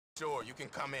Sure, you can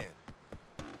come in.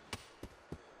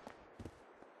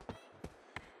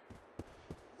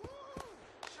 Woo!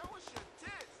 Show us your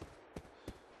tits.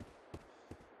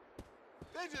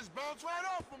 They just bounced right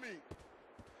off of me.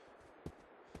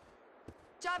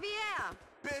 Javier!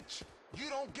 Bitch, you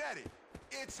don't get it.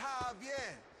 It's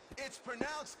Javier. It's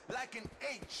pronounced like an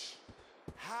H.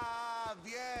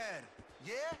 Javier.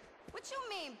 Yeah? What you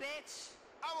mean, bitch?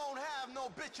 I won't have no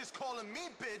bitches calling me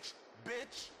bitch,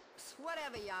 bitch. Psst,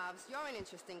 whatever, Yobs. You're an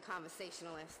interesting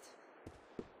conversationalist.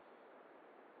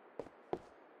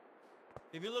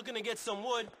 If you're looking to get some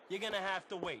wood, you're gonna have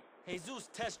to wait. Jesus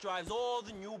test drives all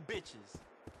the new bitches.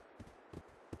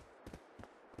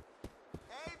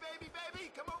 Hey,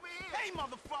 baby, come over here. Hey,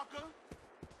 motherfucker.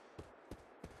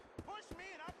 Push me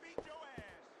and I'll beat your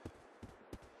ass.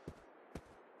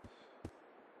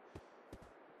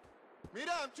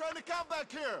 Mira, I'm trying to count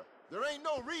back here. There ain't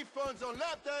no refunds on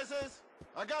lap dances.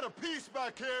 I got a piece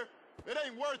back here. It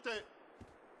ain't worth it.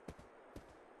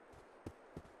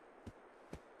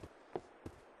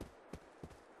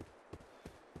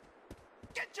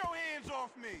 Get your hands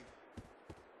off me.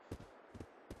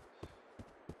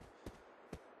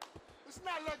 It's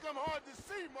not like I'm hard to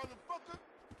see, motherfucker.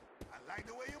 I like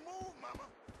the way you move, mama.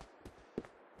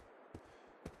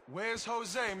 Where's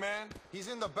Jose, man? He's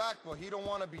in the back, but he don't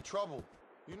want to be troubled.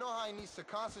 You know how he needs to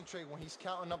concentrate when he's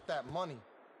counting up that money.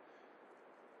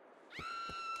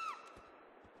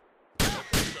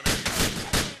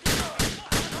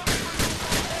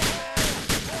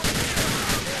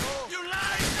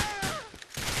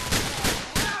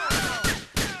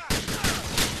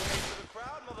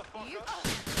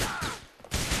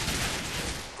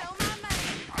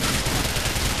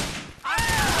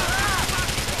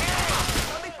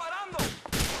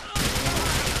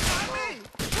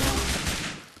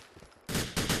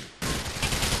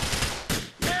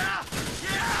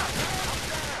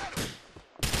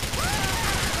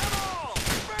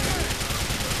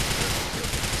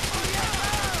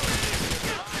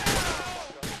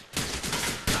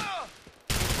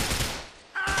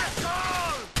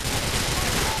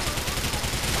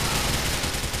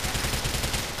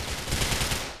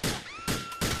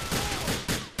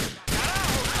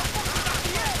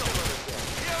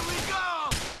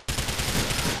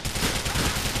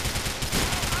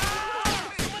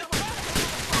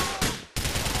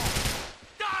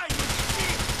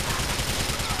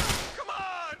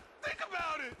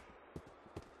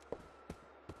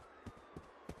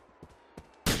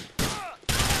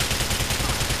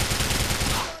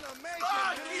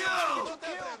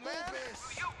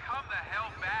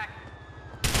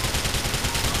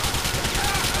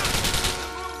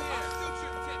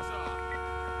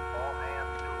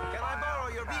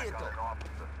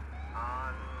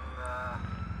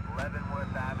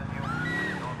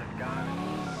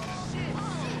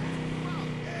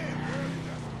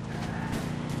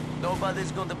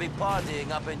 Nobody's gonna be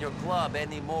partying up in your club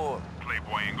anymore.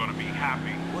 Playboy ain't gonna be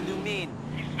happy. What do you mean?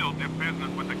 He still did business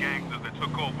with the gangsters that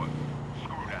took over.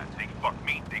 Screw that. They fucked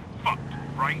me. They fucked.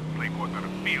 Right? Playboy's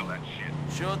gonna feel that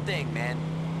shit. Sure thing, man.